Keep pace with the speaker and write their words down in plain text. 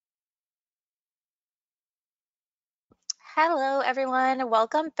Hello, everyone.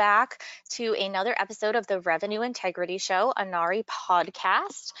 Welcome back to another episode of the Revenue Integrity Show, a NARI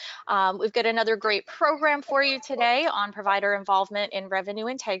podcast. We've got another great program for you today on provider involvement in revenue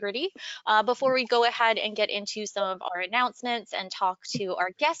integrity. Before we go ahead and get into some of our announcements and talk to our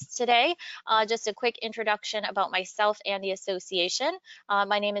guests today, just a quick introduction about myself and the association.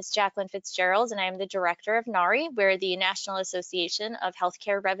 My name is Jacqueline Fitzgerald, and I am the director of NARI. We're the National Association of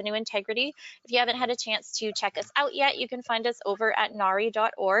Healthcare Revenue Integrity. If you haven't had a chance to check us out yet, you can find us over at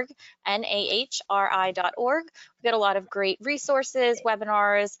nahri.org, NAHRI.org. We've got a lot of great resources,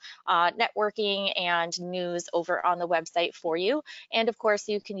 webinars, networking, and news over on the website for you. And of course,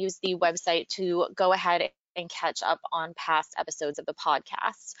 you can use the website to go ahead and catch up on past episodes of the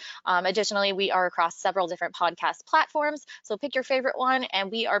podcast. Additionally, we are across several different podcast platforms, so pick your favorite one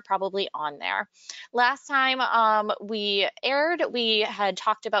and we are probably on there. Last time we aired, we had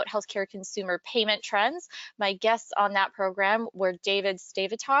talked about healthcare consumer payment trends. My guests on that program were David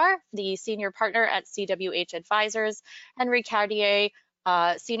Stavitar, the senior partner at CWH Advisors, Henry Cartier,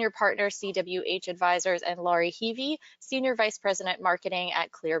 Senior Partner, CWH Advisors, and Laurie Heavey, Senior Vice President Marketing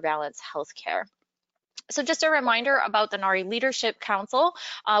at Clear Balance Healthcare. So just a reminder about the NARI Leadership Council.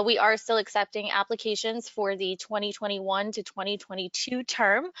 We are still accepting applications for the 2021 to 2022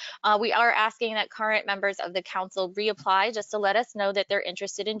 term. We are asking that current members of the council reapply just to let us know that they're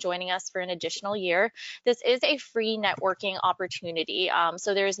interested in joining us for an additional year. This is a free networking opportunity.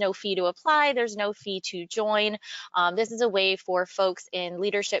 So there is no fee to apply. There's no fee to join. This is a way for folks in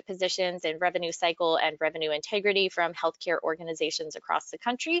leadership positions in revenue cycle and revenue integrity from healthcare organizations across the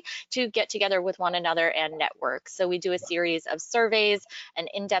country to get together with one another and network. So we do a series of surveys and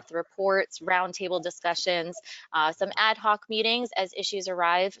in-depth reports, roundtable discussions, some ad hoc meetings as issues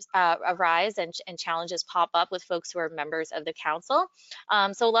arise and challenges pop up with folks who are members of the council.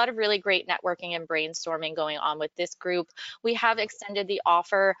 So a lot of really great networking and brainstorming going on with this group. We have extended the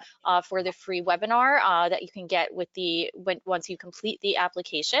offer for the free webinar that you can get with once you complete the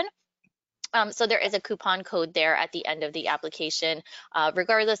application. So there is a coupon code there at the end of the application.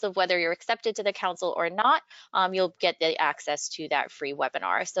 Regardless of whether you're accepted to the council or not, you'll get the access to that free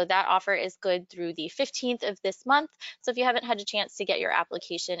webinar. So that offer is good through the 15th of this month. So if you haven't had a chance to get your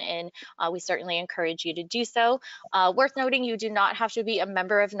application in, we certainly encourage you to do so. Worth noting, you do not have to be a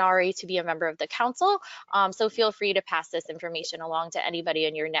member of NARI to be a member of the council. So feel free to pass this information along to anybody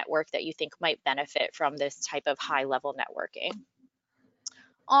in your network that you think might benefit from this type of high-level networking.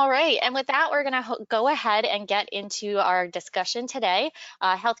 All right, and with that, we're going to go ahead and get into our discussion today,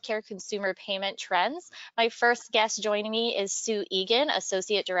 healthcare consumer payment trends. My first guest joining me is Sue Egan,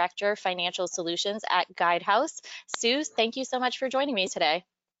 Associate Director, Financial Solutions at Guidehouse. Sue, thank you so much for joining me today.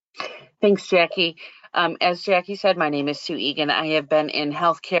 Thanks, Jackie. As Jackie said, my name is Sue Egan. I have been in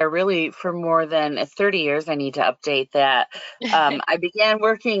healthcare really for more than 30 years. I need to update that. I began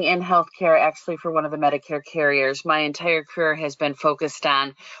working in healthcare actually for one of the Medicare carriers. My entire career has been focused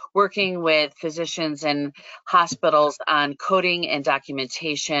on working with physicians and hospitals on coding and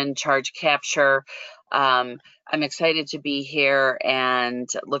documentation, charge capture. I'm excited to be here and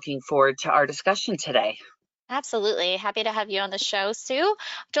looking forward to our discussion today. Absolutely. Happy to have you on the show, Sue.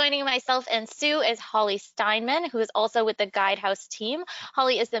 Joining myself and Sue is Holly Steinman, who is also with the Guidehouse team.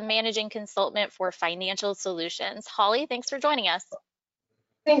 Holly is the managing consultant for financial solutions. Holly, thanks for joining us.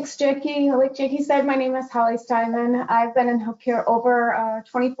 Thanks, Jackie. Like Jackie said, my name is Holly Steinman. I've been in healthcare over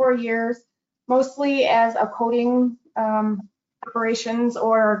 24 years, mostly as a coding operations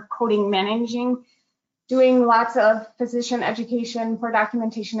or coding managing, doing lots of physician education for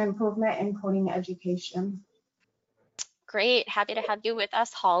documentation improvement and coding education. Great. Happy to have you with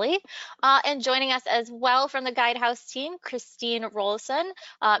us, Holly. And joining us as well from the Guidehouse team, Kristine Roloson,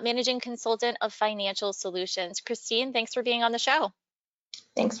 Managing Consultant of Financial Solutions. Kristine, thanks for being on the show.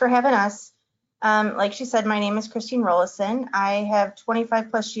 Thanks for having us. Like she said, my name is Kristine Roloson. I have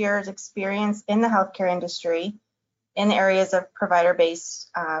 25 plus years experience in the healthcare industry in the areas of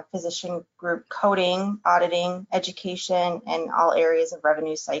provider-based physician group coding, auditing, education, and all areas of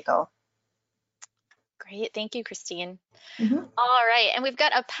revenue cycle. Great. Thank you, Kristine. Mm-hmm. All right. And we've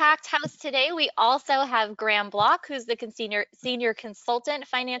got a packed house today. We also have Graham Block, who's the senior consultant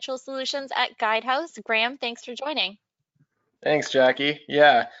financial solutions at Guidehouse. Graham, thanks for joining. Thanks, Jackie.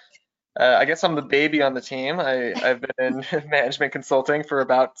 Yeah, I guess I'm the baby on the team. I've been in management consulting for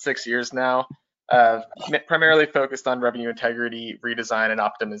about 6 years now, primarily focused on revenue integrity, redesign, and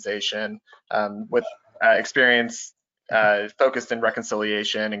optimization, with experience focused in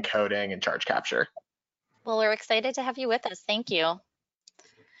reconciliation and coding and charge capture. Well, we're excited to have you with us. Thank you.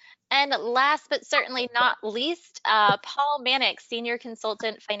 And last but certainly not least, Paul Mannix, Senior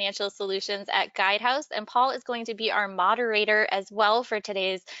Consultant Financial Solutions at Guidehouse. And Paul is going to be our moderator as well for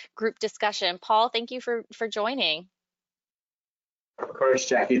today's group discussion. Paul, thank you for joining. Of course,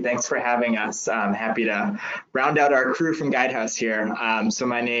 Jackie, thanks for having us. I'm happy to round out our crew from Guidehouse here. So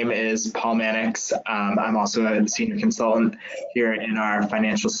my name is Paul Mannix. I'm also a senior consultant here in our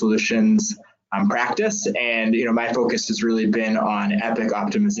financial solutions practice. And, my focus has really been on Epic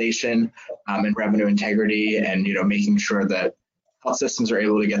optimization and revenue integrity and, making sure that health systems are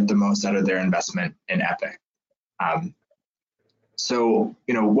able to get the most out of their investment in Epic. So,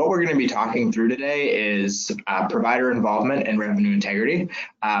 what we're going to be talking through today is provider involvement and revenue integrity.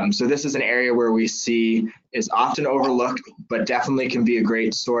 So this is an area where we see is often overlooked, but definitely can be a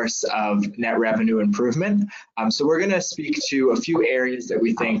great source of net revenue improvement. So we're going to speak to a few areas that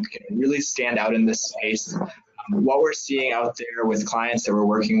we think can really stand out in this space, what we're seeing out there with clients that we're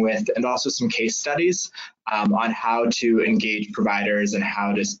working with, and also some case studies on how to engage providers and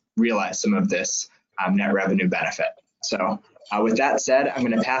how to realize some of this net revenue benefit. So with that said, I'm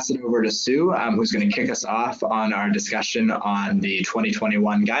going to pass it over to Sue, who's going to kick us off on our discussion on the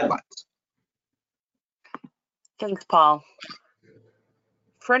 2021 guidelines. Thanks, Paul.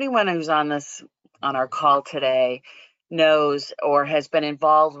 For anyone who's on our call today knows or has been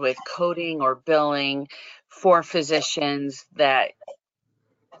involved with coding or billing for physicians that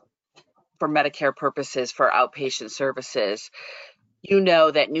for Medicare purposes for outpatient services, you know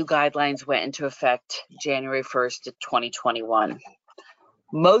that new guidelines went into effect January 1st of 2021.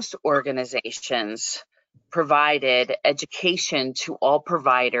 Most organizations provided education to all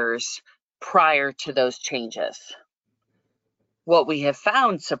providers prior to those changes. What we have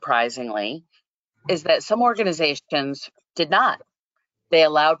found, surprisingly, is that some organizations did not. They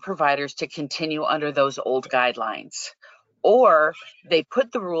allowed providers to continue under those old guidelines, or they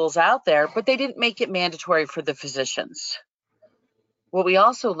put the rules out there, but they didn't make it mandatory for the physicians. What we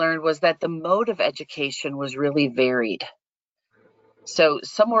also learned was that the mode of education was really varied. So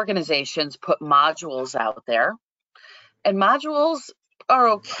some organizations put modules out there, and modules are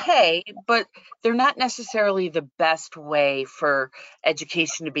okay, but they're not necessarily the best way for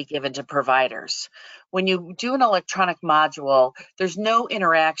education to be given to providers. When you do an electronic module, there's no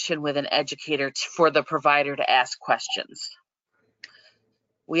interaction with an educator for the provider to ask questions.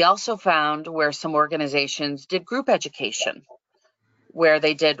 We also found where some organizations did group education, where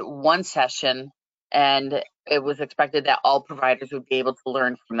they did one session and it was expected that all providers would be able to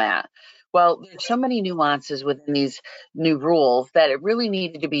learn from that. Well, there's so many nuances within these new rules that it really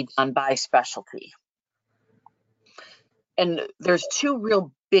needed to be done by specialty. And there's two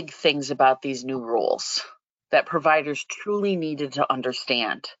real big things about these new rules that providers truly needed to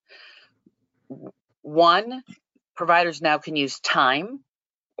understand. One, providers now can use time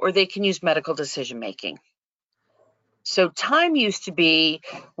or they can use medical decision-making. So time used to be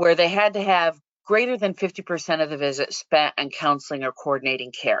where they had to have greater than 50% of the visit spent on counseling or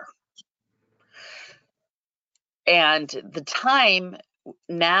coordinating care. And the time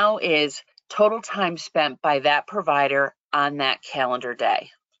now is total time spent by that provider on that calendar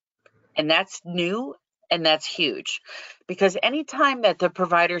day. And that's new and that's huge, because any time that the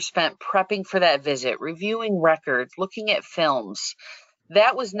provider spent prepping for that visit, reviewing records, looking at films,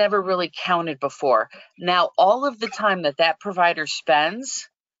 that was never really counted before. Now, all of the time that that provider spends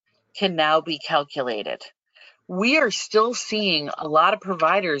can now be calculated. We are still seeing a lot of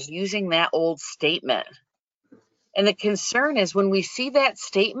providers using that old statement. And the concern is when we see that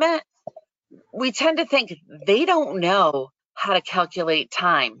statement, we tend to think they don't know how to calculate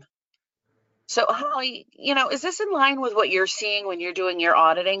time. So Holly, is this in line with what you're seeing when you're doing your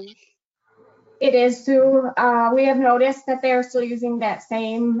auditing? It is, Sue. We have noticed that they're still using that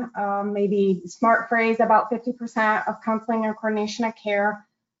same maybe smart phrase about 50% of counseling or coordination of care.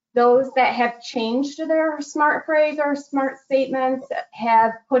 Those that have changed their smart phrase or smart statements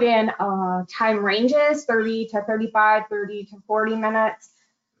have put in time ranges, 30 to 35, 30 to 40 minutes.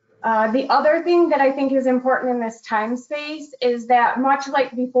 The other thing that I think is important in this time space is that much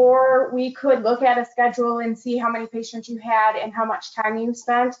like before, we could look at a schedule and see how many patients you had and how much time you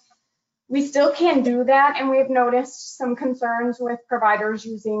spent. We still can do that, and we've noticed some concerns with providers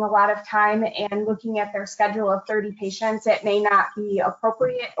using a lot of time and looking at their schedule of 30 patients. It may not be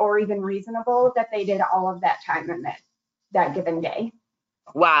appropriate or even reasonable that they did all of that time in that given day.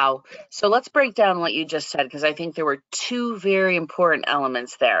 Wow. So let's break down what you just said, because I think there were two very important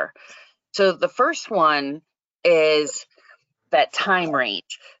elements there. So the first one is that time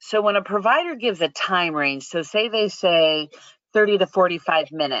range. So when a provider gives a time range, so say they say 30 to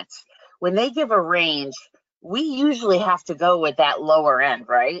 45 minutes, when they give a range, we usually have to go with that lower end,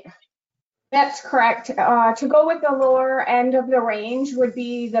 right? That's correct. To go with the lower end of the range would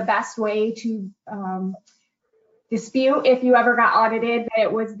be the best way to dispute if you ever got audited that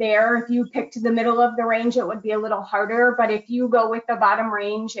it was there. If you picked the middle of the range, it would be a little harder, but if you go with the bottom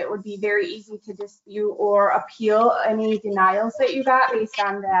range, it would be very easy to dispute or appeal any denials that you got based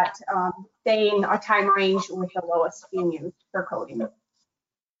on that staying a time range with the lowest being used for coding.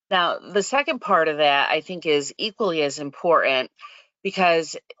 Now, the second part of that I think is equally as important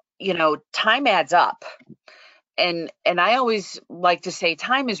because, you know, time adds up. And I always like to say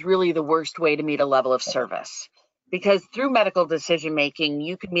time is really the worst way to meet a level of service, because through medical decision making,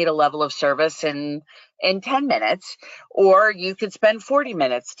 you could meet a level of service in 10 minutes, or you could spend 40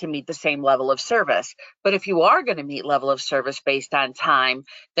 minutes to meet the same level of service. But if you are going to meet level of service based on time,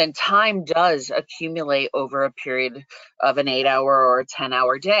 then time does accumulate over a period of an 8-hour or a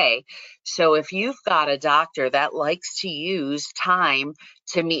 10-hour day. So if you've got a doctor that likes to use time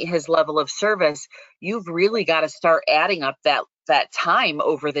to meet his level of service, you've really got to start adding up that time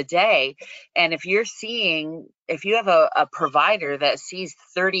over the day. And if you have a provider that sees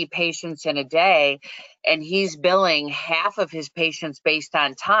 30 patients in a day and he's billing half of his patients based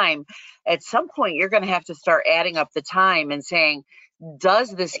on time, at some point you're going to have to start adding up the time and saying, does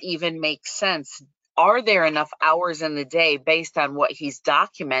this even make sense? Are there enough hours in the day based on what he's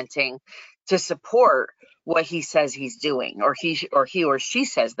documenting to support what he says he's doing, or he or she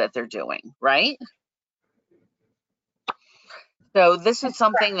says that they're doing, right? So this is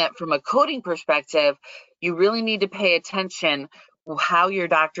something that from a coding perspective, you really need to pay attention how your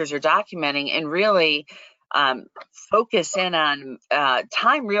doctors are documenting and really focus in on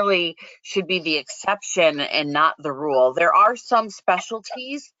time. Really should be the exception and not the rule. There are some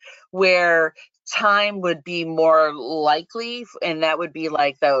specialties where time would be more likely, and that would be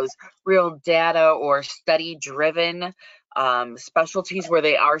like those real data or study driven specialties where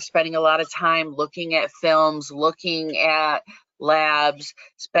they are spending a lot of time looking at films, looking at labs,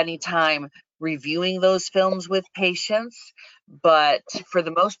 spending time reviewing those films with patients. But for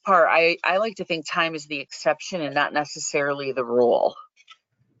the most part, I like to think time is the exception and not necessarily the rule.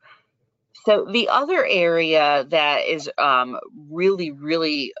 So the other area that is really,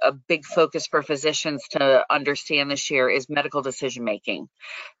 really a big focus for physicians to understand this year is medical decision making,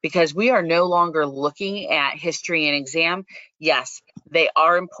 because we are no longer looking at history and exam. Yes, they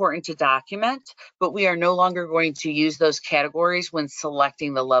are important to document, but we are no longer going to use those categories when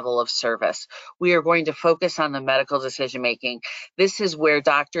selecting the level of service. We are going to focus on the medical decision making. This is where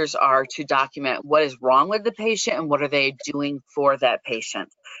doctors are to document what is wrong with the patient and what are they doing for that patient.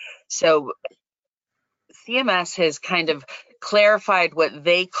 So CMS has kind of clarified what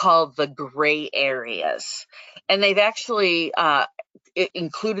they call the gray areas, and they've actually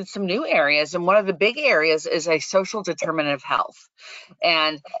included some new areas. And one of the big areas is a social determinant of health.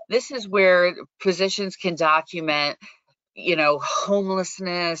 And this is where physicians can document, you know,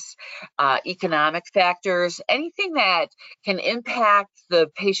 homelessness, economic factors, anything that can impact the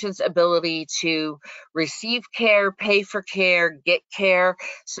patient's ability to receive care, pay for care, get care.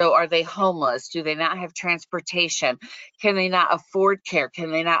 So are they homeless? Do they not have transportation? Can they not afford care?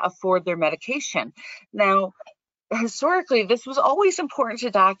 Can they not afford their medication? Now, historically, this was always important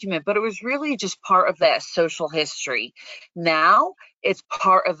to document, but it was really just part of that social history. Now it's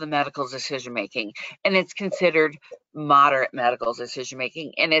part of the medical decision making, and it's considered moderate medical decision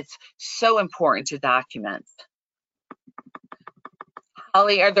making, and it's so important to document.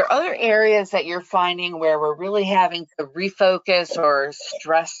 Holly, are there other areas that you're finding where we're really having to refocus or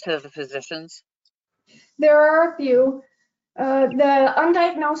stress to the physicians? There are a few. The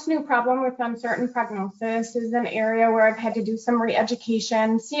undiagnosed new problem with uncertain prognosis is an area where I've had to do some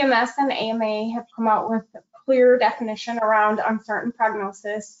re-education. CMS and AMA have come out with a clear definition around uncertain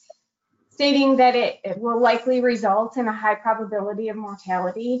prognosis, stating that it will likely result in a high probability of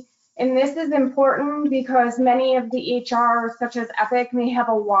mortality. And this is important because many of the EHRs, such as Epic, may have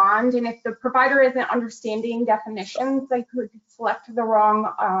a wand, and if the provider isn't understanding definitions, they could select the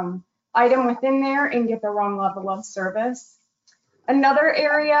wrong item within there and get the wrong level of service. Another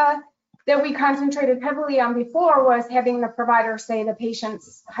area that we concentrated heavily on before was having the provider say the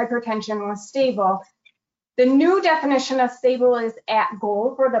patient's hypertension was stable. The new definition of stable is at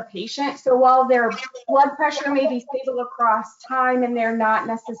goal for the patient. So while their blood pressure may be stable across time and they're not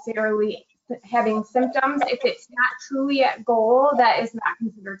necessarily having symptoms, if it's not truly at goal, that is not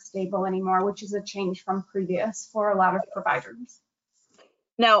considered stable anymore, which is a change from previous for a lot of providers.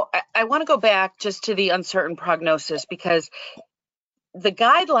 Now, I want to go back just to the uncertain prognosis, because the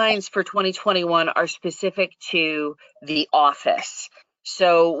guidelines for 2021 are specific to the office.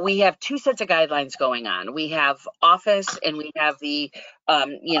 So we have two sets of guidelines going on. We have office and we have the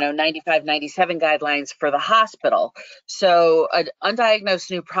 95, 97 guidelines for the hospital. So an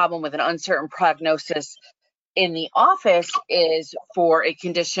undiagnosed new problem with an uncertain prognosis in the office is for a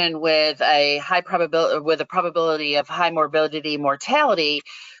condition with a high probability, with a probability of high morbidity, mortality,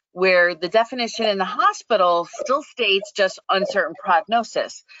 where the definition in the hospital still states just uncertain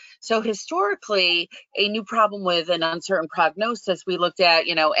prognosis. So historically, a new problem with an uncertain prognosis, we looked at,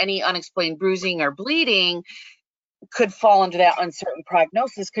 any unexplained bruising or bleeding could fall under that uncertain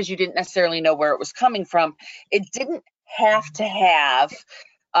prognosis because you didn't necessarily know where it was coming from. It didn't have to have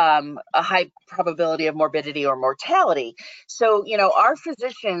a high probability of morbidity or mortality. So, our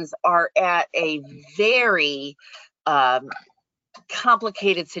physicians are at a very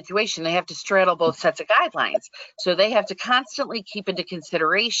complicated situation. They have to straddle both sets of guidelines. So they have to constantly keep into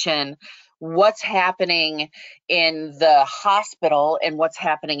consideration what's happening in the hospital and what's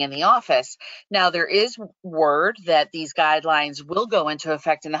happening in the office. Now, there is word that these guidelines will go into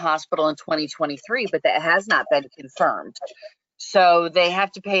effect in the hospital in 2023, but that has not been confirmed. So they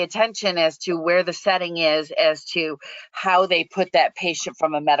have to pay attention as to where the setting is, as to how they put that patient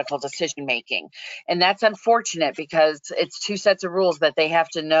from a medical decision making. And that's unfortunate because it's two sets of rules that they have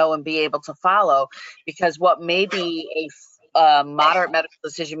to know and be able to follow, because what may be a moderate medical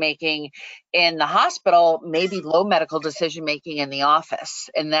decision making in the hospital may be low medical decision making in the office.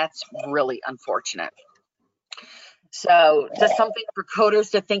 And that's really unfortunate. So just something for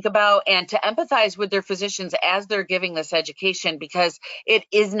coders to think about and to empathize with their physicians as they're giving this education, because it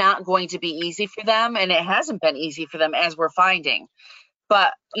is not going to be easy for them, and it hasn't been easy for them, as we're finding.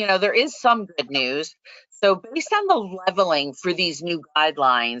 But, there is some good news. So based on the leveling for these new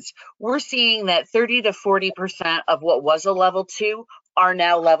guidelines, we're seeing that 30 to 40% of what was a level 2 are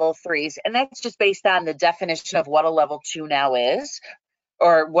now level 3s. And that's just based on the definition of what a level 2 now is,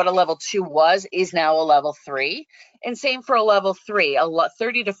 or what a level 2 was, is now a level 3. And same for a level 3,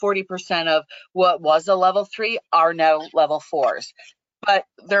 30 to 40% of what was a level 3 are now level 4s. But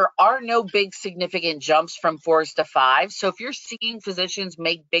there are no big significant jumps from 4s to 5s. So if you're seeing physicians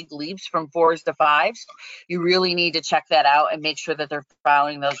make big leaps from 4s to 5s, you really need to check that out and make sure that they're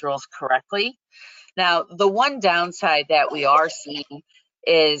following those rules correctly. Now, the one downside that we are seeing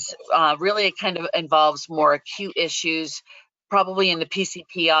is really it kind of involves more acute issues, probably in the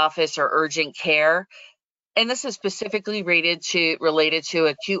PCP office or urgent care. And this is specifically related to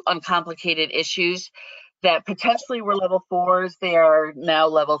acute uncomplicated issues that potentially were level 4s. They are now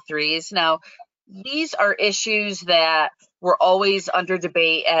level 3s. Now, these are issues that were always under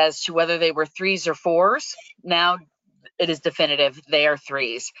debate as to whether they were 3s or 4s. Now it is definitive, they are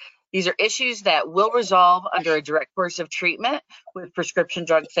 3s. These are issues that will resolve under a direct course of treatment with prescription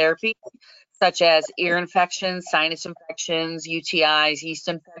drug therapy, such as ear infections, sinus infections, UTIs, yeast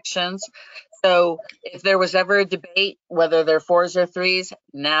infections. So if there was ever a debate whether they're 4s or 3s,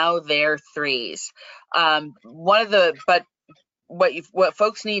 now they're 3s. What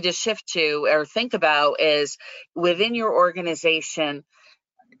folks need to shift to or think about is within your organization,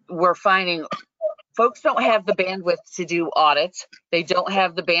 we're finding folks don't have the bandwidth to do audits. They don't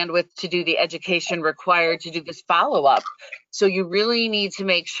have the bandwidth to do the education required to do this follow-up. So you really need to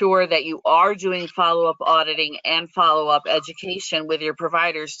make sure that you are doing follow-up auditing and follow-up education with your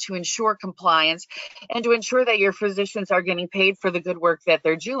providers to ensure compliance and to ensure that your physicians are getting paid for the good work that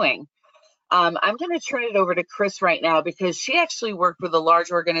they're doing. I'm going to turn it over to Chris right now, because she actually worked with a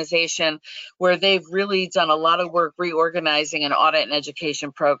large organization where they've really done a lot of work reorganizing an audit and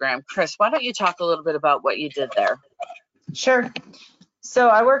education program. Chris, why don't you talk a little bit about what you did there? Sure. So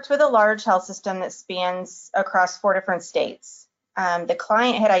I worked with a large health system that spans across 4 different states. The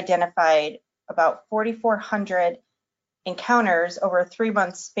client had identified about 4,400 encounters over a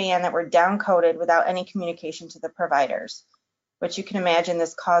 3-month span that were down-coded without any communication to the providers, which you can imagine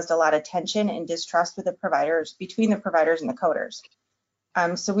this caused a lot of tension and distrust with the providers, between the providers and the coders.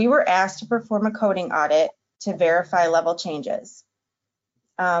 So we were asked to perform a coding audit to verify level changes.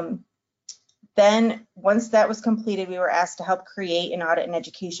 Then once that was completed, we were asked to help create an audit and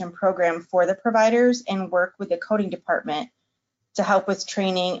education program for the providers and work with the coding department to help with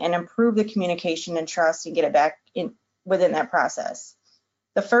training and improve the communication and trust and get it back in within that process.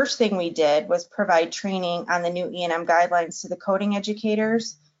 The first thing we did was provide training on the new E&M guidelines to the coding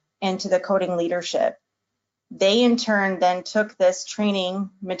educators and to the coding leadership. They in turn then took this training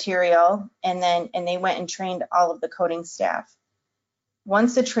material and they went and trained all of the coding staff.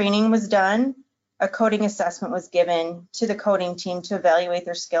 Once the training was done, a coding assessment was given to the coding team to evaluate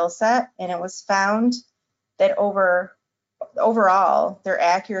their skill set, and it was found that overall their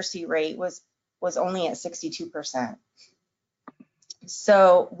accuracy rate was only at 62%.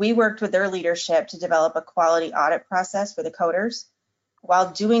 So we worked with their leadership to develop a quality audit process for the coders.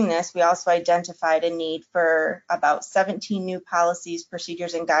 While doing this, we also identified a need for about 17 new policies,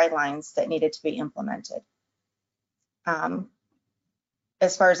 procedures, and guidelines that needed to be implemented.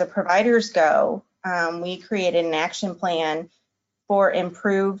 As far as the providers go, we created an action plan for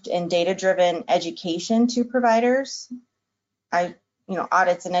improved and data-driven education to providers,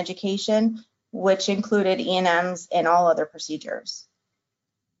 audits and education, which included E&Ms and all other procedures.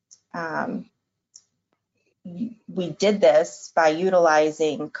 We did this by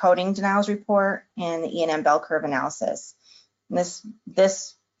utilizing coding denials report and the E&M bell curve analysis. And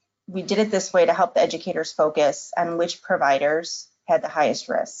we did it this way to help the educators focus on which providers had the highest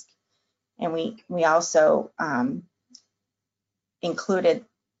risk. And we also included,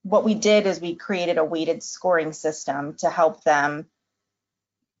 what we did is we created a weighted scoring system to help them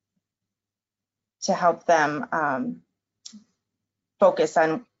focus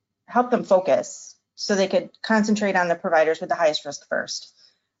so they could concentrate on the providers with the highest risk first.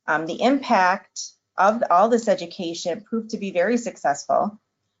 The impact of all this education proved to be very successful.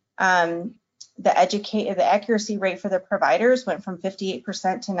 The accuracy rate for the providers went from 58%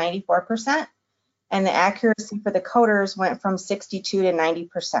 to 94%, and the accuracy for the coders went from 62 to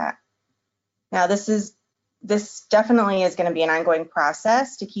 90%. Now, this definitely is going to be an ongoing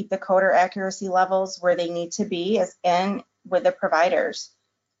process to keep the coder accuracy levels where they need to be and with the providers.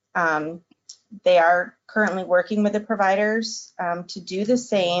 They are currently working with the providers to do the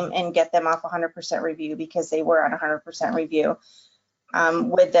same and get them off 100% review, because they were on 100% review.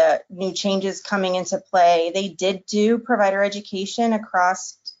 With the new changes coming into play, they did do provider education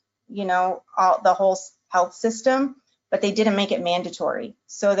across, the whole health system, but they didn't make it mandatory.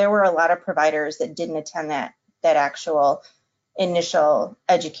 So there were a lot of providers that didn't attend that actual initial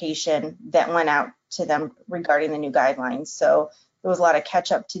education that went out to them regarding the new guidelines. So there was a lot of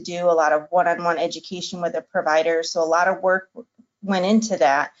catch up to do, a lot of one-on-one education with the providers. So a lot of work went into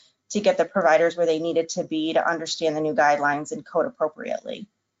that to get the providers where they needed to be to understand the new guidelines and code appropriately.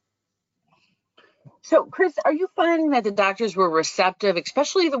 So, Chris, are you finding that the doctors were receptive,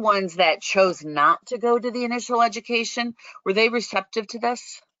 especially the ones that chose not to go to the initial education? Were they receptive to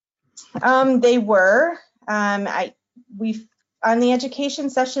this? They were. On the education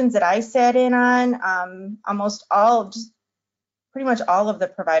sessions that I sat in on, pretty much all of the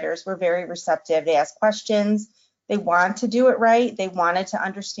providers were very receptive. They asked questions. They want to do it right. They wanted to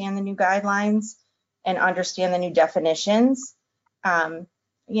understand the new guidelines and understand the new definitions.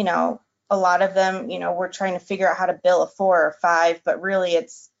 A lot of them, we're trying to figure out how to bill a 4 or 5, but really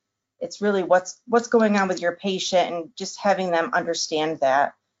it's really what's going on with your patient, and just having them understand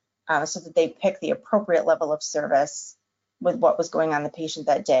that so that they pick the appropriate level of service with what was going on in the patient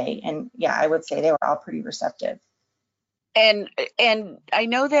that day. And yeah, I would say they were all pretty receptive. And I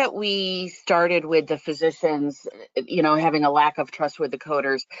know that we started with the physicians, having a lack of trust with the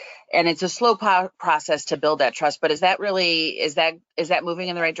coders, and it's a slow process to build that trust. But is that moving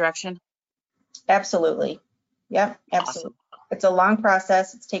in the right direction? Absolutely. Yeah, absolutely. Awesome. It's a long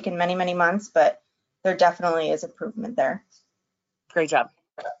process. It's taken many, many months, but there definitely is improvement there. Great job.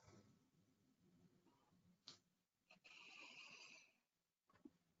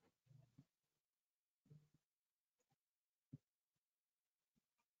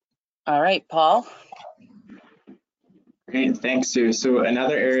 All right, Paul. Great, thanks, Sue. So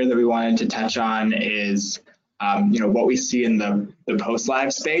another area that we wanted to touch on is, what we see in the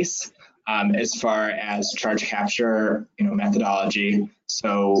post-live space as far as charge capture, methodology.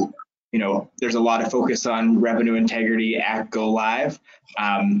 So, there's a lot of focus on revenue integrity at go live,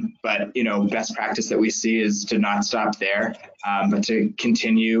 but, best practice that we see is to not stop there, but to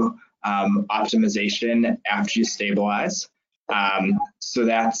continue optimization after you stabilize. So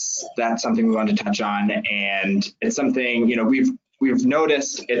that's something we wanted to touch on, and it's something we've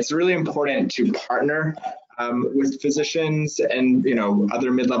noticed it's really important to partner with physicians and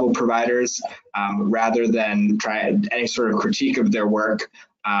other mid-level providers rather than try any sort of critique of their work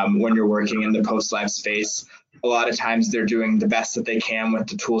when you're working in the post-live space. A lot of times they're doing the best that they can with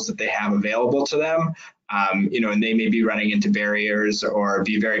the tools that they have available to them. And they may be running into barriers or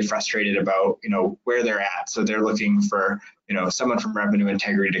be very frustrated about, where they're at. So they're looking for, someone from revenue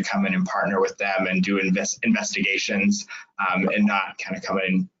integrity to come in and partner with them and do investigations and not kind of come in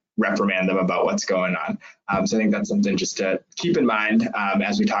and reprimand them about what's going on. So I think that's something just to keep in mind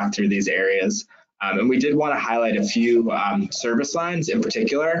as we talk through these areas. And we did want to highlight a few service lines in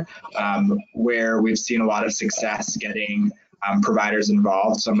particular where we've seen a lot of success getting providers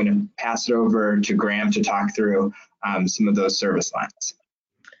involved. So I'm going to pass it over to Graham to talk through some of those service lines.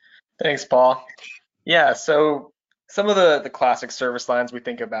 Thanks, Paul. Yeah, so Some of the classic service lines we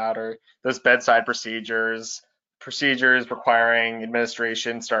think about are those bedside procedures, procedures requiring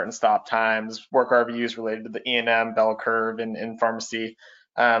administration, start and stop times, work RVUs related to the E&M, bell curve, and pharmacy.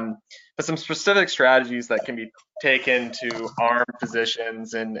 But some specific strategies that can be taken to arm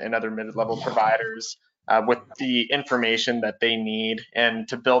physicians and other mid-level providers with the information that they need and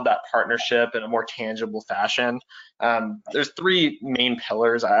to build that partnership in a more tangible fashion. There's three main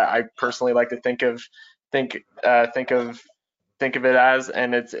pillars I personally like to think of it as,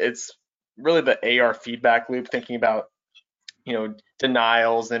 and it's really the AR feedback loop, thinking about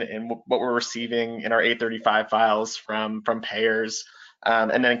denials and what we're receiving in our 835 files from payers,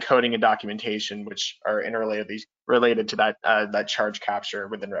 and then coding and documentation, which are interrelatedly related to that charge capture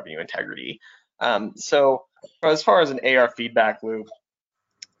within revenue integrity. So as far as an AR feedback loop,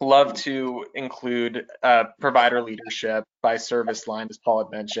 love to include provider leadership by service line, as Paul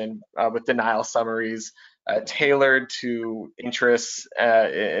had mentioned, with denial summaries tailored to interests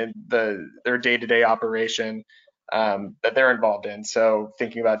in their day-to-day operation that they're involved in. So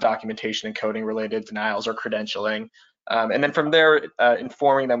thinking about documentation and coding related denials or credentialing. And then from there,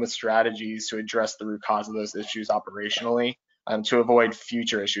 informing them with strategies to address the root cause of those issues operationally to avoid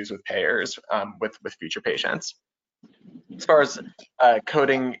future issues with payers with future patients. As far as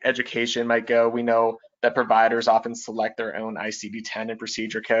coding education might go, we know that providers often select their own ICD-10 and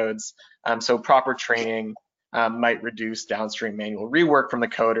procedure codes. So proper training might reduce downstream manual rework from the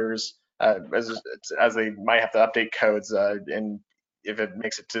coders as they might have to update codes, and if it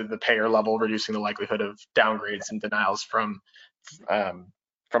makes it to the payer level, reducing the likelihood of downgrades and denials from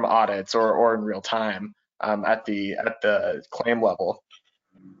audits or in real time at the claim level.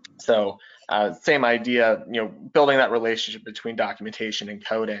 So same idea, building that relationship between documentation and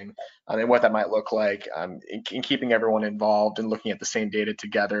coding and what that might look like in keeping everyone involved and looking at the same data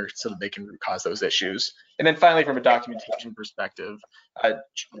together so that they can root cause those issues. And then finally, from a documentation perspective,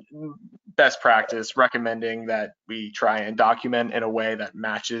 best practice, recommending that we try and document in a way that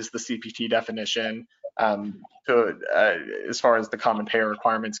matches the CPT definition as far as the common payer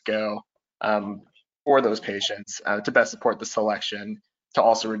requirements go for those patients to best support the selection, to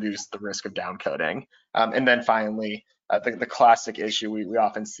also reduce the risk of downcoding. And then finally, the classic issue we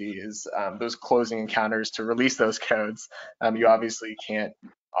often see is those closing encounters to release those codes. You obviously can't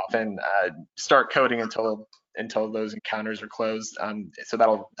often start coding until those encounters are closed. So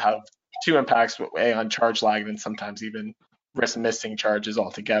that'll have two impacts, A, on charge lag, and sometimes even risk missing charges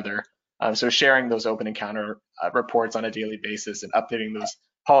altogether. So sharing those open encounter reports on a daily basis and updating those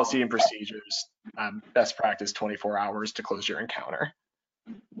policy and procedures, best practice 24 hours to close your encounter.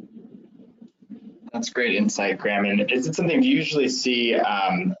 That's great insight, Graham. And is it something you usually see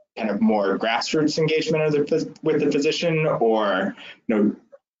kind of more grassroots engagement with the physician, or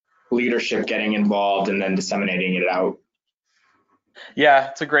leadership getting involved and then disseminating it out?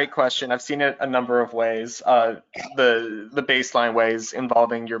 Yeah, it's a great question. I've seen it a number of ways. The baseline ways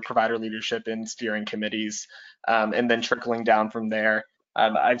involving your provider leadership in steering committees, and then trickling down from there.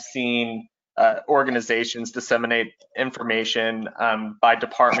 I've seen organizations disseminate information by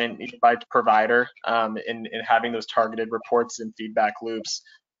department, by provider, in having those targeted reports and feedback loops,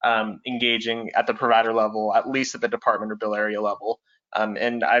 engaging at the provider level, at least at the department or bill area level.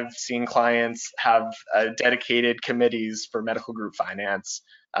 And I've seen clients have dedicated committees for medical group finance,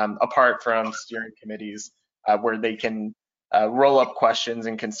 apart from steering committees, where they can roll up questions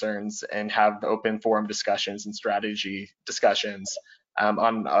and concerns and have open forum discussions and strategy discussions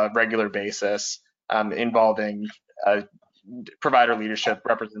on a regular basis, involving provider leadership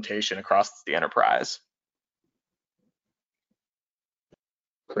representation across the enterprise.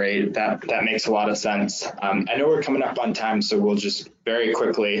 Great, that makes a lot of sense. I know we're coming up on time, so we'll just very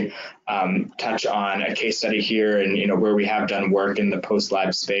quickly touch on a case study here and where we have done work in the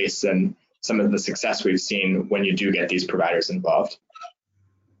post-lab space and some of the success we've seen when you do get these providers involved.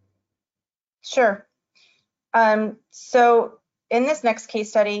 Sure. So in this next case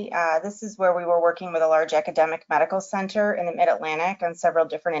study, this is where we were working with a large academic medical center in the Mid-Atlantic on several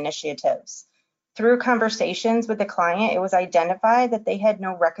different initiatives. Through conversations with the client, it was identified that they had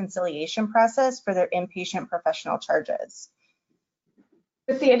no reconciliation process for their inpatient professional charges.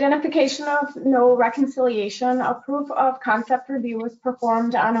 With the identification of no reconciliation, a proof of concept review was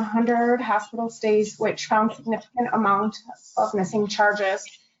performed on 100 hospital stays, which found significant amount of missing charges.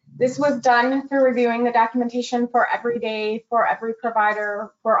 This was done through reviewing the documentation for every day, for every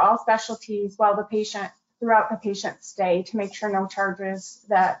provider, for all specialties throughout the patient's stay to make sure no charges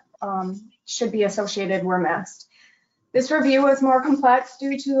that should be associated were missed. This review was more complex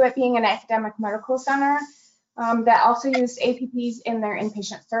due to it being an academic medical center. that also used APPs in their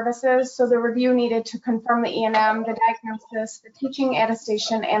inpatient services. So the review needed to confirm the E&M, the diagnosis, the teaching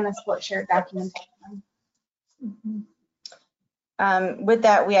attestation, and the split share documentation. With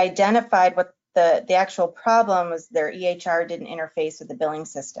that, we identified what the actual problem was. Their EHR didn't interface with the billing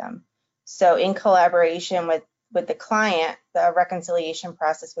system. So in collaboration with the client, the reconciliation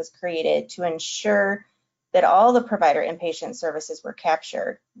process was created to ensure that all the provider inpatient services were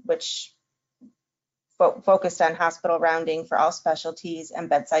captured, which focused on hospital rounding for all specialties and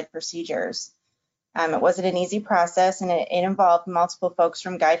bedside procedures. It wasn't an easy process, and it involved multiple folks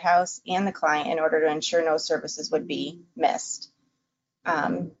from Guidehouse and the client in order to ensure no services would be missed.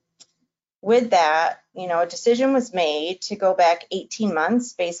 With that, a decision was made to go back 18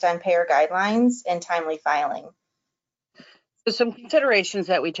 months based on payer guidelines and timely filing. So some considerations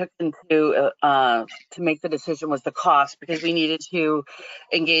that we took into to make the decision was the cost, because we needed to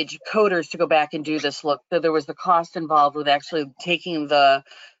engage coders to go back and do this look. So there was the cost involved with actually taking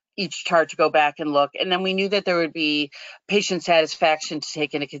each chart to go back and look. And then we knew that there would be patient satisfaction to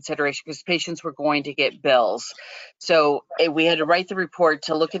take into consideration, because patients were going to get bills. So we had to write the report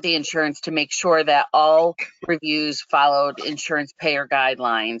to look at the insurance to make sure that all reviews followed insurance payer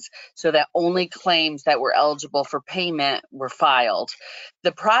guidelines, so that only claims that were eligible for payment were filed.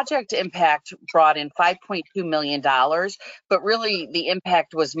 The project impact brought in $5.2 million, but really the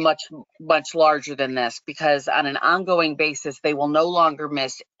impact was much larger than this, because on an ongoing basis, they will no longer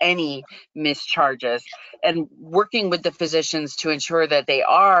miss any missed charges. And working with the physicians to ensure that they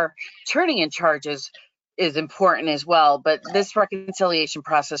are turning in charges is important as well. But this reconciliation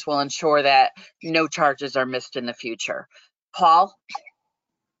process will ensure that no charges are missed in the future. Paul?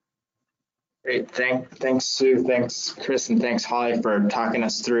 Great, thanks Sue, thanks Chris, and thanks Holly for talking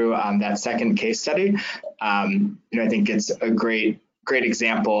us through that second case study. I think it's a great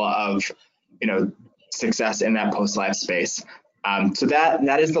example of success in that post-live space. So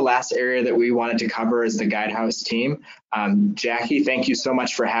that is the last area that we wanted to cover as the Guidehouse team. Jackie, thank you so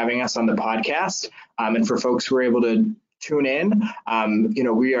much for having us on the podcast, and for folks who were able to tune in.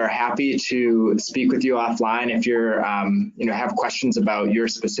 We are happy to speak with you offline if you're, have questions about your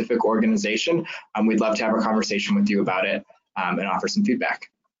specific organization. We'd love to have a conversation with you about it and offer some feedback.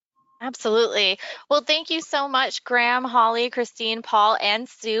 Absolutely. Well, thank you so much, Graham, Holly, Kristine, Paul, and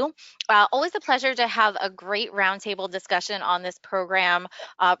Sue. Always a pleasure to have a great roundtable discussion on this program.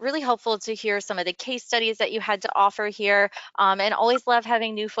 Really helpful to hear some of the case studies that you had to offer here, and always love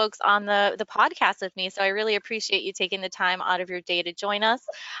having new folks on the podcast with me. So I really appreciate you taking the time out of your day to join us,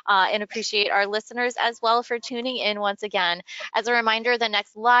 and appreciate our listeners as well for tuning in once again. As a reminder, the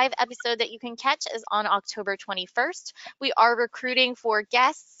next live episode that you can catch is on October 21st. We are recruiting for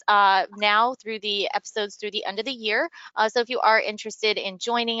guests now through the episodes through the end of the year. So if you are interested in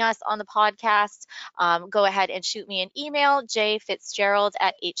joining us on the podcast, go ahead and shoot me an email,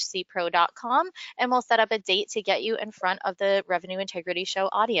 jfitzgerald@hcpro.com, and we'll set up a date to get you in front of the Revenue Integrity Show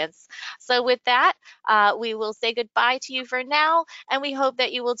audience. So with that, we will say goodbye to you for now, and we hope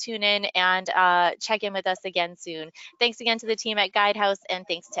that you will tune in and check in with us again soon. Thanks again to the team at Guidehouse, and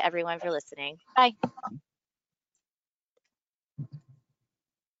thanks to everyone for listening. Bye.